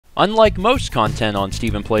Unlike most content on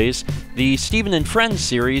Stephen Plays, the Stephen and Friends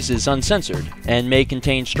series is uncensored and may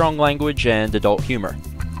contain strong language and adult humor.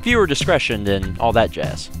 Viewer discretion and all that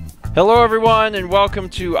jazz. Hello everyone and welcome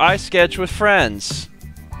to iSketch with Friends.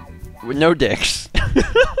 With no dicks.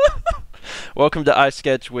 Welcome to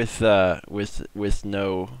iSketch with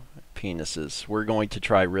no penises. We're going to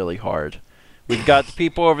try really hard. We've got the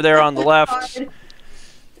people over there on the left.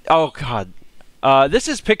 Oh god. This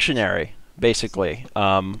is Pictionary. Basically,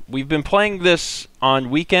 we've been playing this on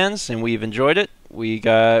weekends and we've enjoyed it. We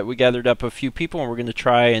gathered up a few people and we're going to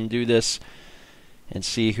try and do this and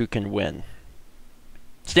see who can win.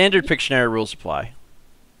 Standard Pictionary rules apply.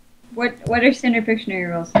 What are standard Pictionary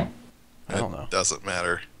rules? I don't know. Doesn't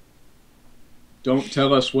matter. Don't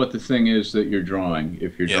tell us what the thing is that you're drawing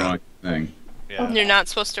if you're drawing the thing. Yeah. You're not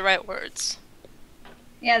supposed to write words.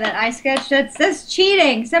 Yeah, that iSketch, that's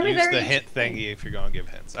cheating. Use the hint thingy if you're going to give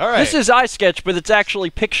hints. All right. This is iSketch, but it's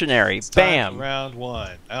actually Pictionary. It's Bam. Round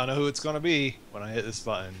one. I don't know who it's going to be. When I hit this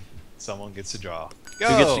button, someone gets to draw. Go.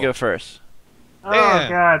 Who gets to go first? Dan. Oh,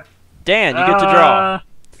 God. Dan, you get to draw.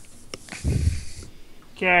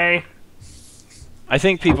 Okay. I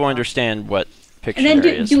think people understand what Pictionary is. And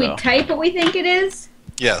then is, do we type what we think it is?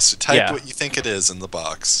 Yes, type what you think it is in the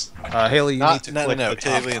box. Haley, you need to click no, the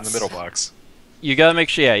top Haley in the middle box. You gotta make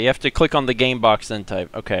sure, you have to click on the game box then type.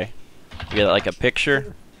 Okay. You get like a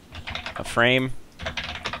picture, a frame.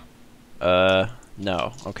 No.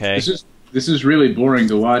 Okay. This is really boring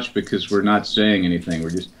to watch because we're not saying anything. We're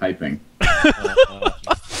just typing. You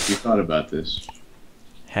thought about this?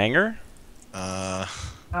 Hanger?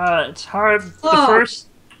 It's hard. The first.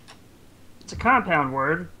 It's a compound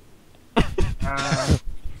word.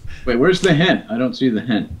 Wait, where's the hint? I don't see the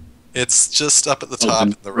hint. It's just up at the top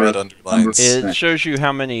in the red underlines. It shows you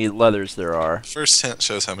how many letters there are. First hint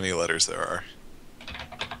shows how many letters there are.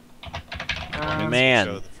 Man.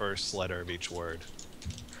 Show the first letter of each word.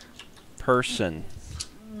 Person.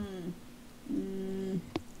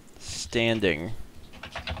 Standing.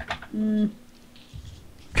 Man.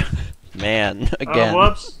 Again.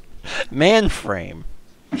 Whoops. Man frame.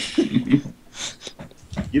 You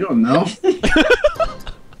don't know?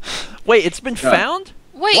 Wait, it's been found?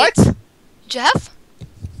 Wait. What? Jeff?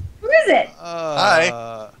 Who is it?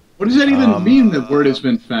 Hi. What does that even mean, the word has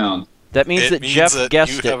been found? That means that Jeff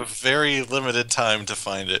guessed it. You have very limited time to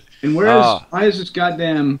find it. And why is this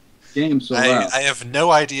goddamn game so loud? I have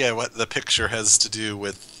no idea what the picture has to do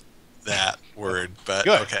with that word, but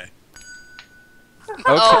okay.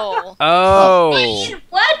 Oh. Wait,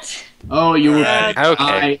 what? Oh, you were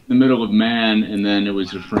okay. in the middle of man, and then it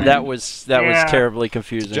was a frame. That was terribly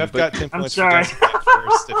confusing. Jeff got 10 points for guessing that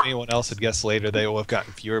first. If anyone else had guessed later, they would have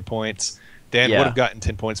gotten fewer points. Dan would have gotten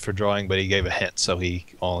 10 points for drawing, but he gave a hint, so he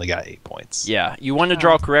only got 8 points. Yeah, you want to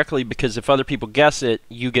draw correctly because if other people guess it,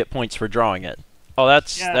 you get points for drawing it. Oh,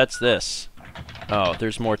 that's this. Oh,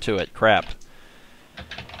 there's more to it. Crap.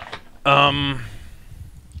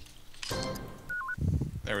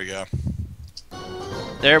 There we go.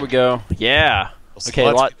 There we go. Yeah. Okay,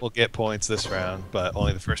 lots of people get points this round, but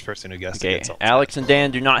only the first person who guessed it gets all. Alex and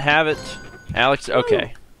Dan do not have it. Alex,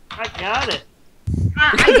 okay. I got it.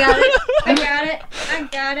 I got it. I got it. I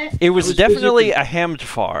got it. It was definitely a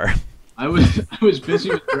Hamdfar. I was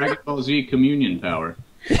busy with Dragon Ball Z communion power.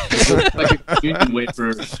 It looked like a communion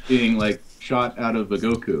wafer being like shot out of a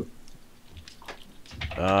Goku.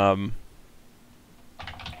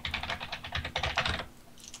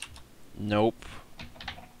 Nope.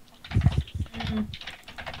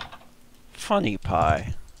 Funny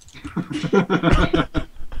pie.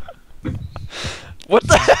 What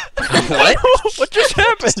the? What? What just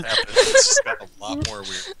happened? It's just got a lot more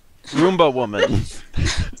weird. Roomba woman.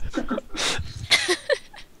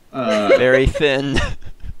 Very thin.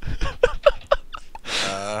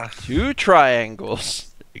 2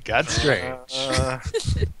 triangles. It got strange. How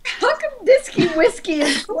come Disky Whiskey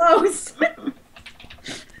is close?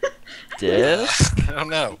 Disc? I don't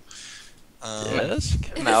know.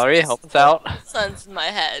 Disc? Mallory, help us out. Sun's in my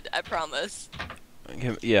head, I promise.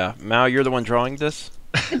 Yeah, Mal, you're the one drawing this?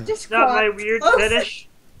 Is that my weird fetish?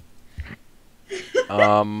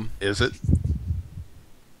 Is it?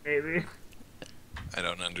 Maybe. I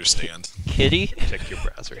don't understand. Kitty? Check your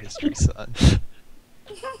browser history, son.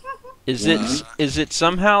 Is it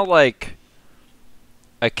somehow like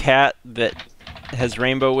a cat that has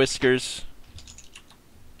rainbow whiskers?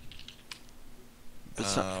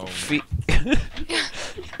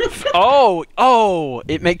 Oh!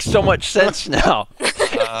 It makes so much sense now.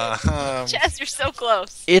 Chaz, you're so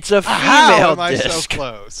close. It's a female How am I disc. so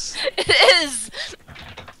close? It is.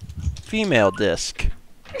 Female disc.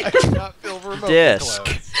 I cannot feel remotely Disc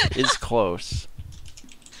close. is close.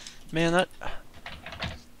 Man, that.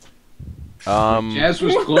 Chaz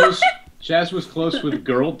was close. Chaz was close with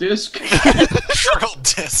girl disc. Girl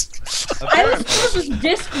disc. I was close with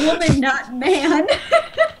disc woman, not man.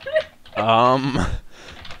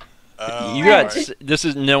 You got. This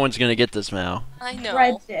is. No one's gonna get this now. I know.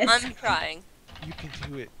 Red disc. I'm trying. You can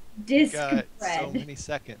do it. Disc You got bread. so many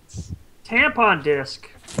seconds. Tampon disc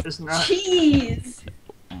is not. Cheese.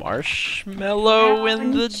 Marshmallow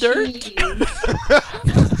in the dirt.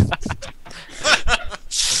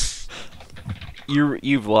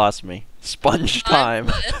 You've lost me. Sponge time.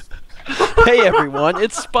 Hey everyone,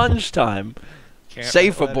 it's sponge time.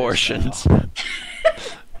 Safe abortions.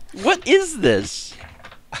 What is this?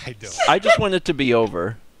 I don't. I just want it to be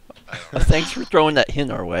over. Thanks for throwing that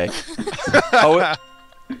hint our way. Oh,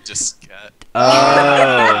 Just got.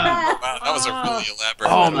 oh. Wow, that was a really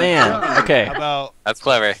elaborate. Oh one. man. Okay. How about That's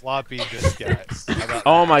clever. floppy diskettes? How about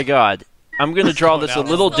Oh my god. I'm gonna draw this a now.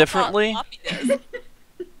 little Still thought differently. floppy disk.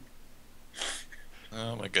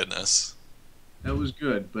 Oh my goodness. That was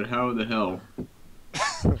good, but how the hell?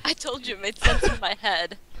 I told you it made sense in my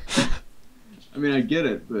head. I mean, I get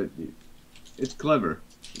it, but it's clever.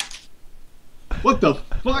 What the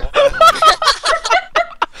fuck?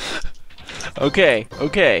 Okay,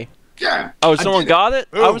 okay. Yeah. Oh, someone got it?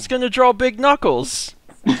 I Boom. was gonna draw big knuckles.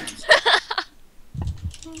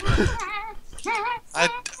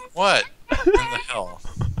 What? In the hell?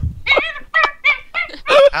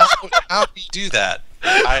 How do you do that?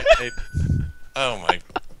 Oh my.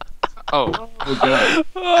 Oh, Oh god.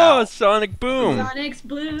 Oh, Sonic Boom. Sonic's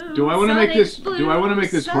blue. Do I wanna make Sonic's this- blue, do I wanna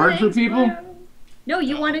make this hard for Sonic's people? blue. No,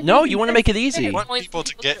 you want to. No, you want to make it easy. I want Point people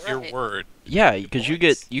to people get to your right. word. Yeah, because you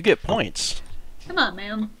get points. Come on,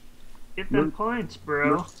 man. Get them points,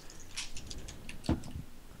 bro.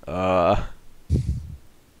 How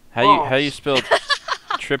you spell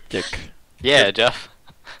triptych? yeah, Jeff.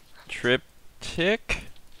 Triptych?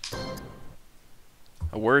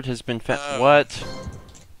 A word has been found. Oh. What?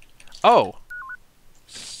 Oh,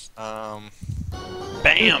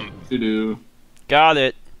 bam! Doo-doo. Got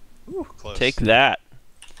it. Ooh, close. Take that.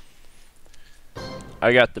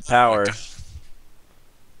 I got the power.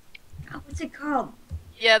 Oh, what's it called?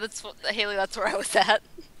 Yeah, that's what Haley. That's where I was at.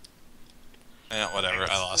 Yeah, whatever.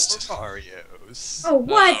 I lost. Mario's. Oh,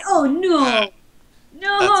 what? Oh, no.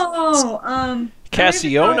 No.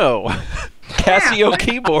 Cassiono. Casio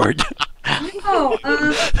keyboard. No.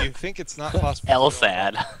 You think it's not possible?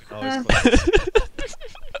 LSAD. Always close.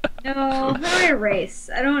 No. How do I erase?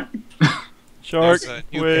 I don't. Shark There's a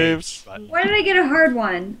new waves. page button. Why did I get a hard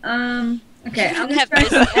one? Okay. I I'm don't gonna have try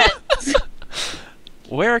nice head.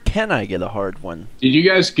 Where can I get a hard one? Did you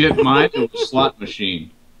guys get mine? It was slot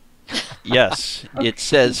machine. Yes, it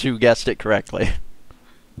says who guessed it correctly.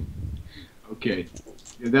 Okay.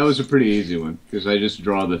 Yeah, that was a pretty easy one, because I just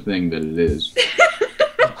draw the thing that it is.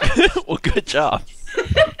 Well, good job.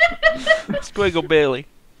 Squiggle Bailey.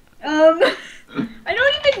 I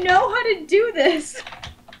don't even know how to do this.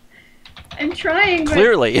 I'm trying, but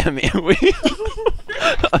Clearly, I mean, we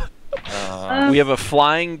we have a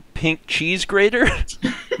flying pink cheese grater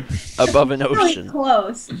above an really ocean.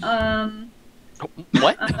 close.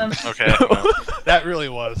 What? Okay. Well, That really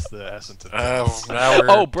was the essence of it. now we're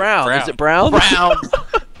Oh, brown. Is it brown? Brown.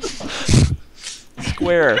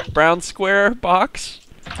 Square. Brown square box.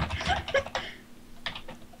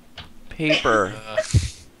 Paper.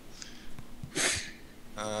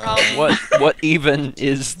 What even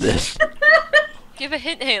is this? Give a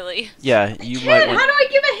hint, Haley. Yeah, you Shit, might how do want. I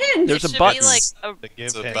give a hint? There's it a should button. be like a The give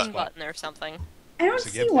It's a hint button. button or something. I don't There's a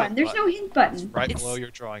see give one. hint There's no button. hint button. Right It's- below your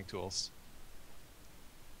drawing tools.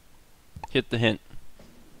 Hit the hint.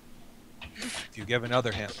 If you give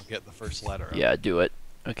another hint, we'll get the first letter. of it. Yeah, do it.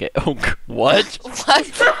 Okay. Oh, what?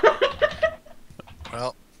 What?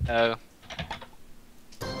 Well, Oh.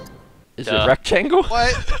 Is it Duh. rectangle?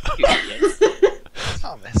 What?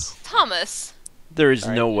 Thomas. Thomas. There is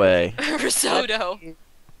no way. Risotto.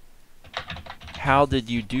 How did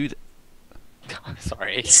you do that?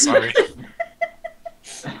 Sorry. sorry.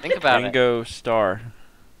 Think about it. Ringo Star.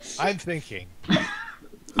 I'm thinking.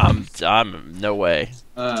 I'm no way.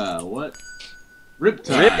 What?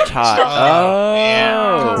 Riptide. Riptide.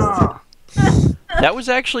 Oh, Oh. That was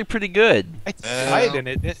actually pretty good. I tried and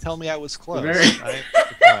it didn't tell me I was close. Very- I'm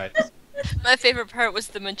surprised. My favorite part was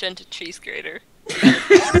the magenta cheese grater.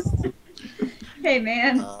 Hey,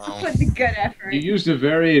 man. Put the good effort. You used a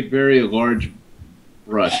very, very large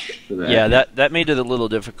brush for that. Yeah, that made it a little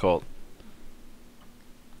difficult.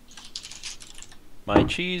 My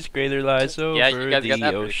cheese grater lies over Yeah, you guys the got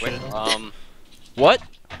that pretty ocean. quick. What?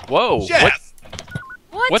 Whoa! Yes!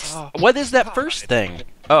 What? What is that first thing?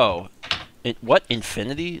 Oh, What?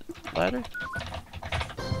 Infinity ladder?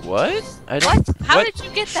 What? I don't. What? How what? did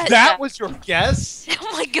you get that? That Jeff? was your guess?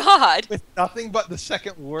 Oh my god! With nothing but the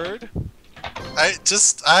second word? I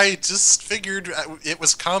just figured it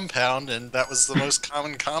was compound, and that was the most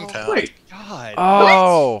common compound. Oh, wait. God.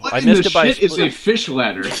 Oh, What I in missed the it by a shit is split. a fish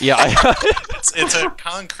ladder? Yeah, It's a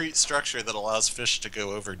concrete structure that allows fish to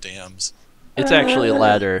go over dams. it's actually a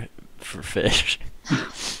ladder for fish.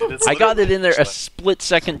 I got it in there a split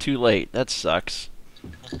second too late. That sucks.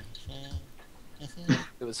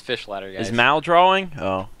 It was fish ladder, guys. Is Mal drawing?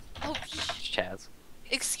 Oh, Oh, Chaz.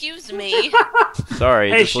 excuse me.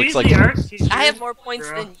 sorry. It Hey, just looks she's like the art teacher. I have more points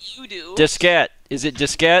Girl. than you do. diskette. Is it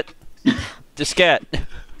diskette? Diskette.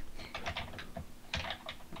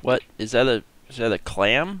 What is that? Is that a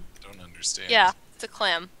clam? Don't understand. Yeah, it's a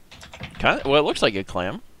clam. Kind of. Well, it looks like a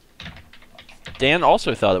clam. Dan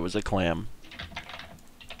also thought it was a clam.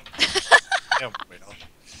 Yeah, well.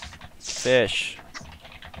 Fish.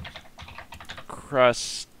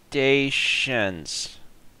 Crustaceans.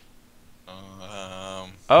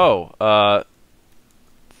 Oh,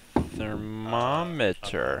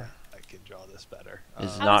 thermometer I can draw this better.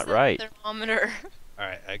 is How not is that a right. Thermometer. All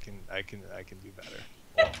right, I can do better.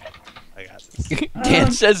 Oh, I got this.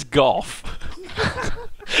 Dan says golf.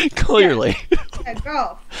 Clearly. Yeah,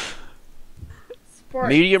 golf. Sport.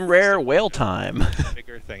 Medium rare whale time.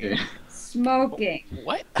 Bigger thing. Okay. Smoking.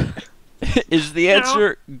 What? Is the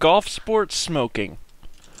answer golf sports smoking?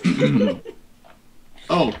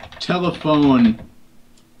 Oh, telephone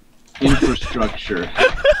infrastructure.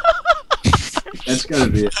 That's gotta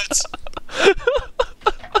be it.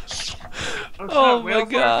 Oh my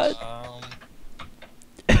god.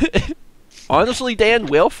 Honestly, Dan,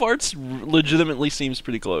 whale farts legitimately seems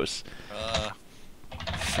pretty close.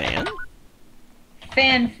 Fan?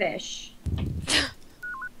 Fanfish.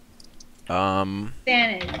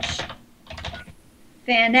 Fanage.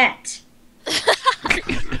 Fanette.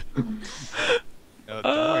 No, don't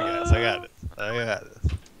worry, guys. I got it. I got it.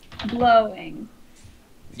 Blowing.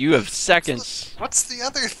 You have seconds. What's the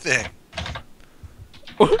other thing?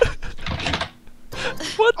 What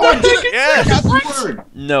Oh, I the did heck? it! Yes! I got the word.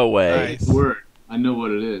 No way. Nice. Word. I know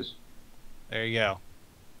what it is. There you go.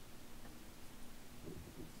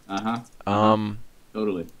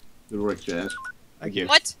 Totally. Good work, Jazz. Thank you.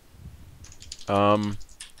 What?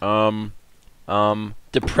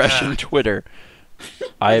 Depression Twitter.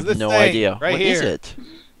 I have What's no this thing? idea. Right What is here. it?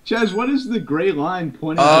 Jazz, what is the gray line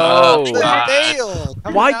pointing Oh. The nail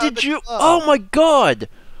coming Why out did of you? the club. Oh my god!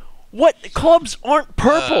 What clubs aren't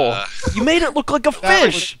purple? You made it look like a That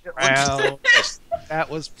was fish. brown. That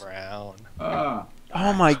was brown. Ah.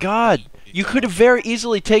 Oh my god! You could have very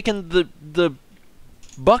easily taken the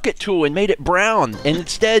bucket tool and made it brown, and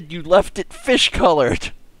instead you left it fish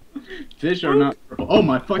colored. Fish are not purple. Oh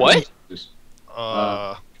my fucking What? Jesus.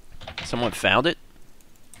 Someone found it?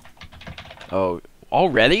 Oh,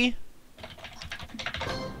 already?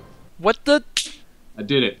 What the? I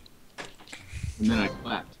did it. And then I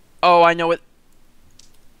clapped. Oh, I know it.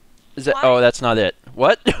 Is that? Why? Oh, that's not it.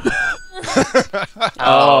 What?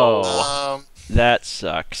 Oh, that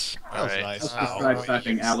sucks. That was Alright. nice. I tried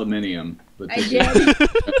typing aluminium, but I this did. is-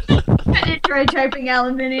 I did try typing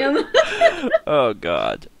aluminium. Oh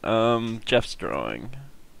god. Jeff's drawing.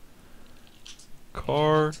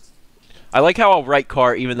 Car. I like how I'll write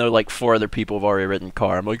car even though like 4 other people have already written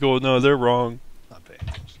car. I'm like, oh no, they're wrong. Not paying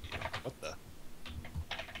attention to you. What the?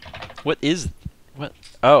 What is? What?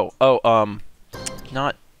 Oh,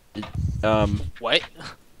 not. What?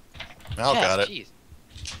 Mal got it.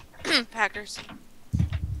 Jeez. Packers.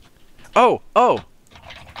 Oh.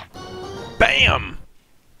 Bam.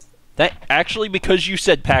 That actually because you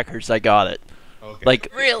said Packers, I got it. Okay.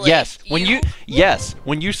 Like Really? yes, when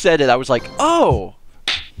when you said it, I was like, oh.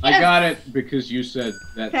 I got it because you said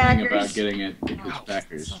that thing Packers. about getting it because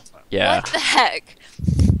Packers. Yeah. What the heck?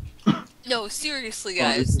 No, seriously, Oh,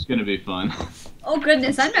 this guys. is gonna be fun. Oh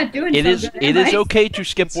goodness, I'm not doing It so is. good, It am is I? okay to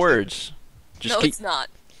skip words. Just No, keep. it's not.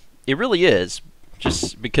 It really is.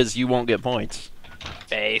 Just because you won't get points.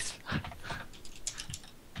 Face.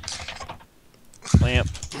 Lamp.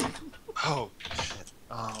 Oh, shit.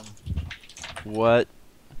 What?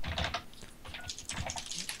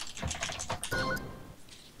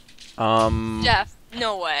 Jeff,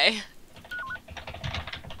 no way.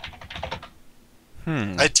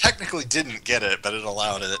 I technically didn't get it, but it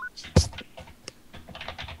allowed it.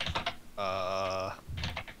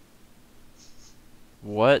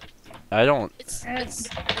 What? I don't. It's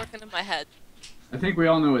working in my head. I think we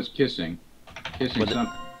all know it's kissing. Kissing What the-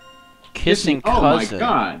 something. Kissing Oh my cousin.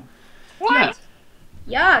 god. What?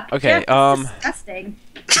 Yuck. Okay, Jeff, that's disgusting.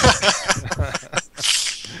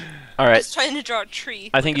 I right. was trying to draw a tree.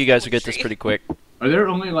 I think you guys will get this pretty quick. Are there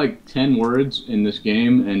only like 10 words in this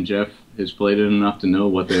game, and Jeff has played it enough to know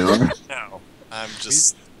what they are? No.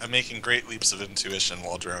 I'm making great leaps of intuition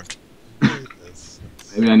while drunk.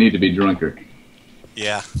 Maybe I need to be drunker.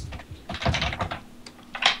 Yeah.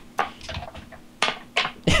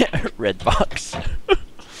 Red box.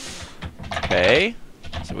 Okay.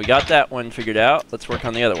 So we got that one figured out. Let's work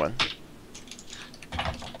on the other one.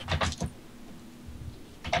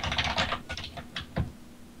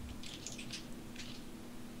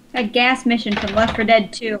 A gas mission from Left 4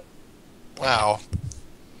 Dead 2. Wow.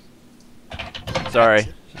 Sorry.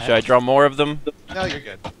 Should I draw more of them? No, you're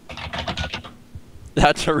good.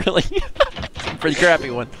 That's a really pretty crappy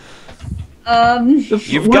one.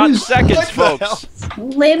 You've got seconds, folks.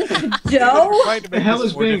 Limp dough? What the hell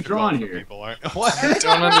is being drawn here? What? I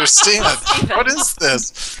don't understand. What is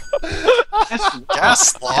this?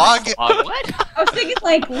 Gas log? What? I was thinking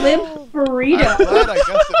like limp burrito. I'm glad I guessed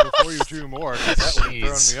it before you drew more, because that would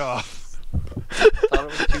have thrown me off. Thought it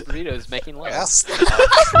was 2 burritos making love. Gas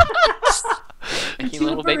Making Two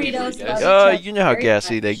little baby burritos burritos. love- You know how Very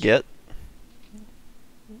gassy much. they get.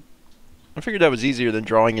 I figured that was easier than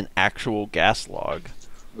drawing an actual gas log.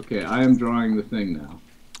 Okay, I am drawing the thing now.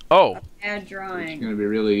 Oh. Bad It's drawing. going to be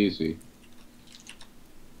really easy.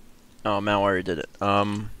 Oh, man, I already did it.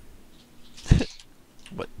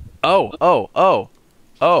 What?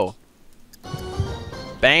 Oh.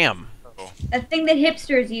 Bam. A thing that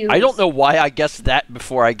hipsters use. I don't know why I guessed that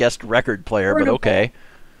before I guessed record player, but okay.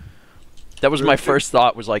 That was my first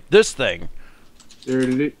thought, was like, this thing.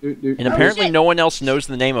 And apparently shit. no one else knows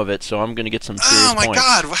the name of it, so I'm going to get some serious Oh my points.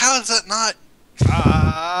 god, how is that not?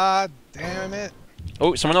 Ah, damn it.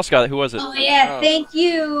 Oh, someone else got it. Who was it? Oh yeah, Oh. thank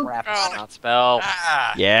you. Crap, not spell.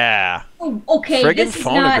 Ah. Yeah. Oh, okay, Friggin' this is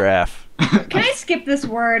not... phonograph. Can I skip this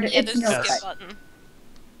word? Yeah, It's there's no a good. skip button.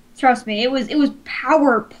 Trust me, it was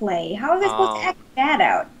power play. How was I supposed to Oh. act that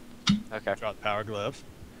out? Okay. Draw the power glove.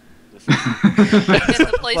 This is Get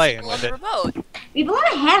the place Playing on with the it. remote. We have a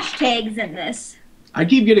lot of hashtags in this. I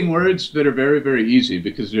keep getting words that are very, very easy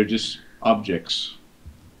because they're just objects.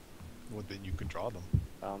 Well, then you can draw them.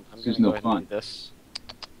 I'm This gonna is no go ahead fun. and do this.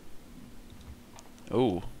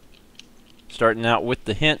 Ooh. Starting out with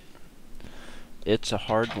the hint. It's a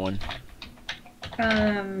hard one.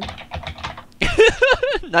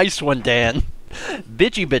 Nice one, Dan.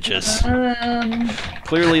 Bitchy bitches.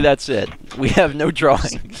 Clearly that's it. We have no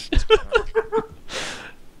drawings.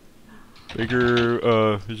 Bigger,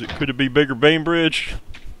 could it be bigger Bainbridge?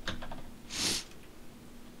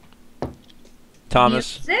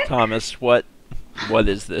 Thomas, Music? Thomas, what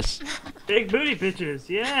is this? Big booty bitches,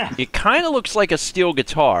 yeah. It kind of looks like a steel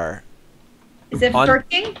guitar Is it On-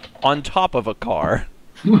 Firking? on top of a car.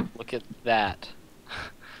 Look at that.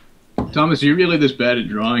 Thomas, are you really this bad at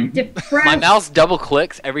drawing? Depressed My mouse double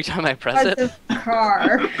clicks every time I press it. of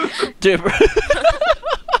car.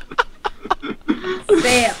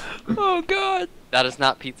 Sale. Oh God. That is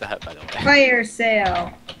not Pizza Hut, by the way. Fire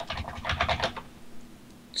sale.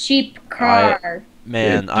 Cheap car.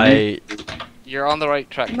 Man, You're on the right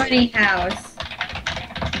track. Money house.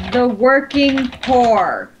 The working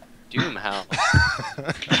poor. Doom House.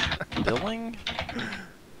 billing?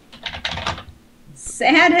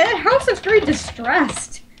 Sad. That house looks very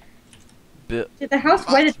distressed. Bi- Did the house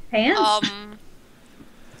wet its pants?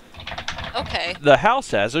 Okay. The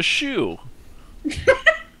house has a shoe.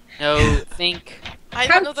 No, think. I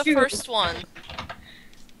How don't know the cute. first one.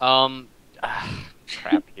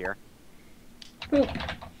 Crap here. Poop.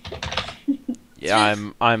 Yeah,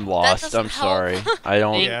 I'm lost. doesn't I'm help. sorry. I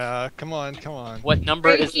don't. Think. Yeah, come on, come on. What number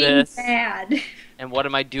is Breaking this? Bad. And what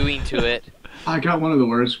am I doing to it? I got one of the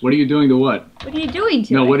words. What are you doing to what? What are you doing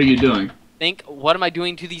to No, it? what are you doing? Think, what am I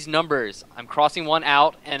doing to these numbers? I'm crossing one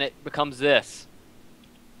out, and it becomes this.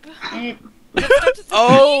 And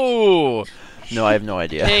Oh! No, I have no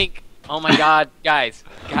idea. Think. Oh my god, guys.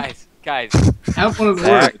 Have one of the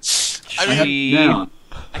Back. words. She- Now,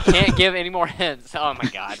 I can't give any more hints. Oh my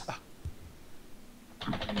god.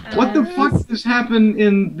 what the fuck just happened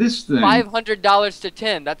in this thing? $500 to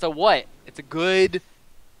 10. That's a what? It's a good.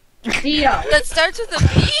 Deal. That starts with a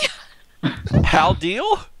B? How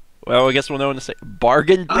deal? Well, I guess we'll know when to say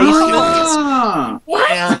bargain basement. Ah!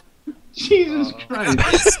 What? Jesus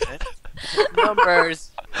Christ.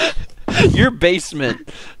 Numbers. Your basement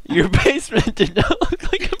did not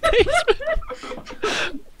look like a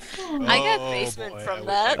basement. I got Oh, basement boy, I from wish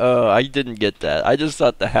that. Oh, I didn't get that. I just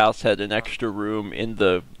thought the house had an extra room in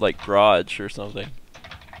the garage or something.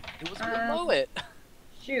 It was below it.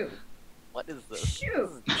 Shoot. What is this?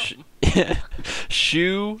 Shoot.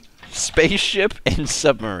 Shoe, spaceship, and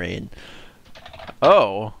submarine.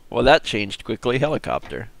 Oh, well that changed quickly.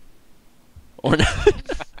 Helicopter. Or not.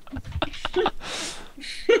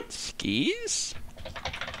 Skis?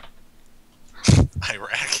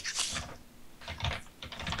 Iraq.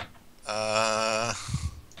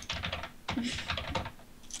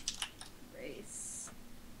 Race.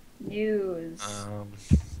 News. Um.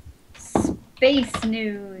 Space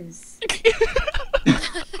news.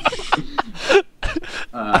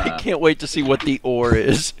 I can't wait to see what the or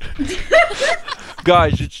is.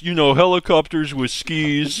 Guys, it's, you know, helicopters with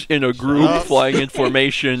skis in a group flying in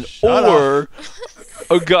formation, or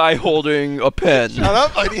a guy holding a pen. Shut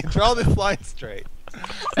up, I need to draw this line straight.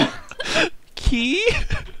 Key?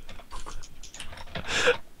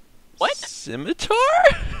 What? Scimitar?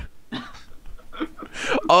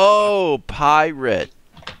 Oh, pirate.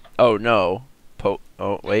 Oh, no.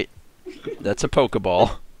 Oh, wait. That's a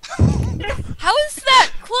Pokeball. How is that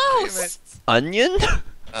close? Onion?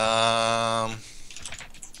 Oh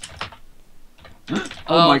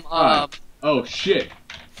my god. Oh shit.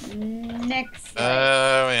 Next.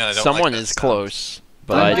 Man, I don't Someone like is that close,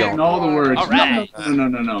 but I'm I getting don't. all the words. All right.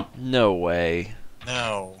 No. No way. sound.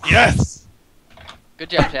 No. Yes! Good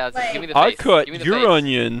job, Chaz. Give me the I face. cut Give me the your face.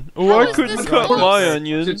 onion. Oh, How I is couldn't this cut close? my What's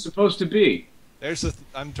onion. it supposed to be? There's a.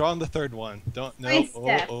 I'm drawing the third one. Don't no. Nice Oh,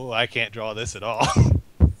 step. oh, I can't draw this at all.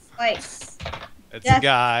 Slice. It's Yes. a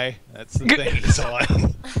guy. That's the thing he's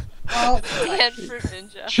on. Oh, Dan Fruit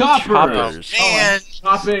Ninja. Chopper. Choppers. Man.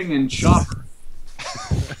 Chopping and chopper.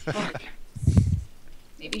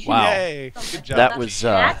 maybe she Wow. Yay! Good job. That was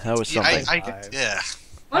Yeah, something. yeah.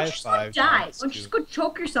 Why don't High you just go five, die? Max, Why don't you just too. go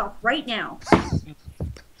choke yourself right now?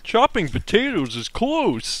 Chopping potatoes is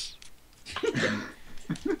close.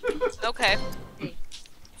 Okay.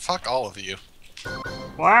 Fuck all of you.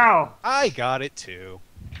 Wow. I got it too.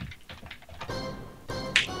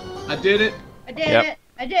 I did it. I did Yep. it.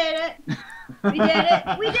 I did it. We did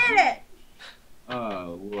it. We did it.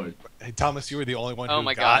 Oh lord. Hey Thomas, you were the only one Oh who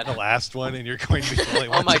my got God. the last one, and you're going to be the only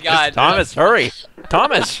one. Oh my to god. Thomas, hurry!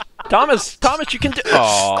 Thomas, you can do.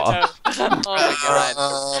 Oh, Oh my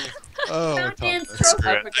god. Oh, Fountain Thomas. stroke.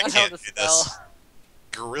 I I forgot how can't to do this. spell.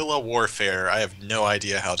 Guerrilla warfare. I have no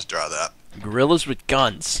idea how to draw that. gorillas with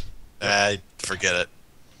guns. Forget it.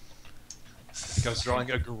 Because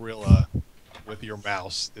drawing a gorilla with your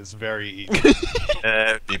mouse is very easy.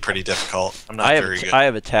 It'd be pretty difficult. I'm not I have very good. I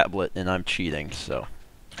have a tablet and I'm cheating, so.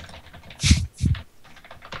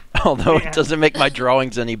 Although Yeah. it doesn't make my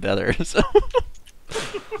drawings any better. So.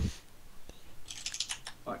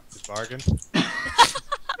 Bargain.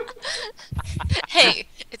 Hey,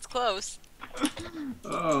 it's close.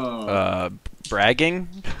 Oh. Bragging.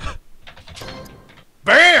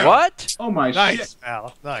 Bam! What? Oh my Nice, shit.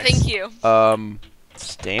 Al. Nice. Thank you.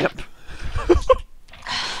 Stamp.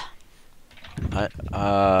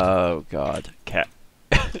 Oh God. Cat.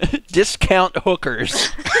 Discount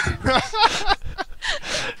hookers.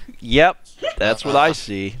 Yep, that's what I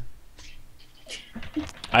see.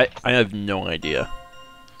 I have no idea.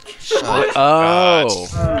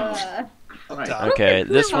 Oh. Right. Okay,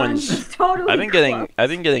 this Come on, one's. totally I've been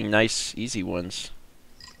getting close. nice easy ones.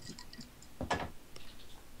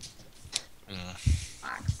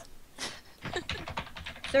 Box.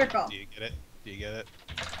 Circle. Do you get it? Do you get it?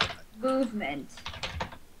 Movement.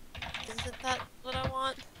 Isn't that what I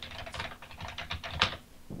want?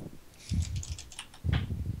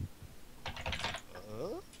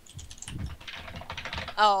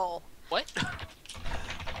 Oh. What?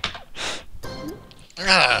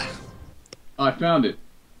 Ah, Oh, I found it.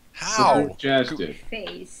 how? Chaz did.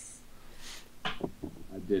 Face. I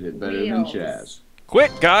did it better than Wheels. Chaz.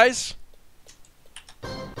 Quick, guys!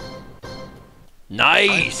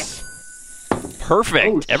 Nice! Perfect!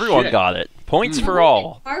 Oh, Everyone shit. got it. Points for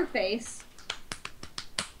all. Our face.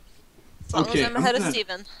 As long Okay, as I'm ahead of I'm gonna-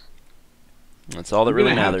 Steven. That's all that I'm really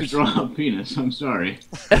gonna matters. have to draw a penis. I'm sorry.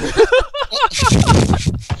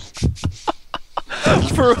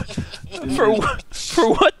 For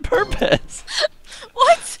what purpose?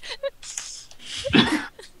 What?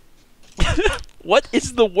 What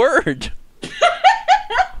is the word?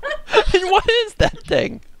 And what is that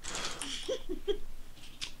thing?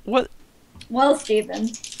 What? Well, Stephen,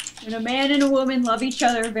 when a man and a woman love each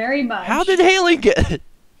other very much. How did Haley get it?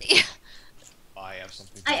 I have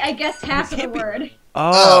something. I guessed half of the word.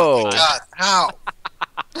 Oh, Oh. my God. How?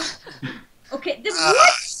 Okay,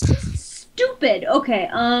 what? Stupid. Okay,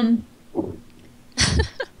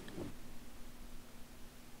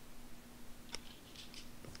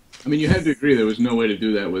 I mean, you have to agree there was no way to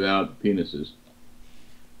do that without penises.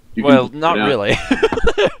 You Well, can not put it out. really.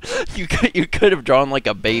 you could have drawn like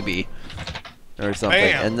a baby or something,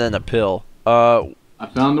 Bam. and then a pill. I I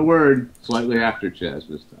found the word slightly after Chaz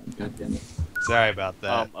this time. God damn it. Sorry about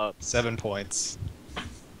that. 7 points.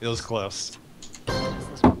 It was close.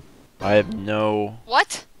 I have no...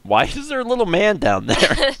 What? Why is there a little man down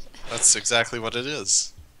there? That's exactly what it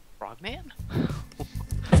is. Frogman?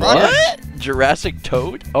 What? Jurassic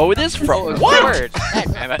Toad? Oh, it is from... What? Word.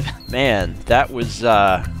 Damn it. Man, that was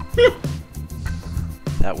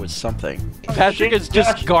something. Patrick is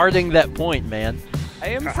just guarding that point, man. I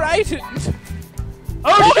am frightened.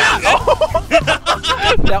 Oh, God!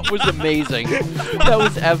 That was amazing. That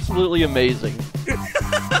was absolutely amazing.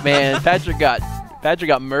 Man, Patrick got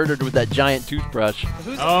murdered with that giant toothbrush.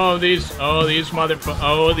 Oh, these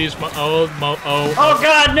motherfuckers. Oh,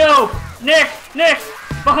 God, no! Nick!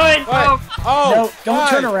 Behind! What? Oh! No, don't God.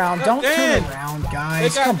 turn around. No, Don't Dan. turn around, guys.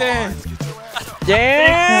 They got Come Dan. on.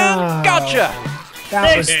 Dan, gotcha.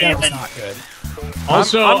 That was not good.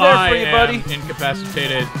 Also, I'm there for I you, buddy. am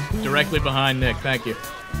incapacitated directly behind Nick. Thank you.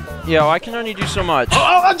 Yo, I can only do so much.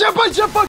 Oh, jump on!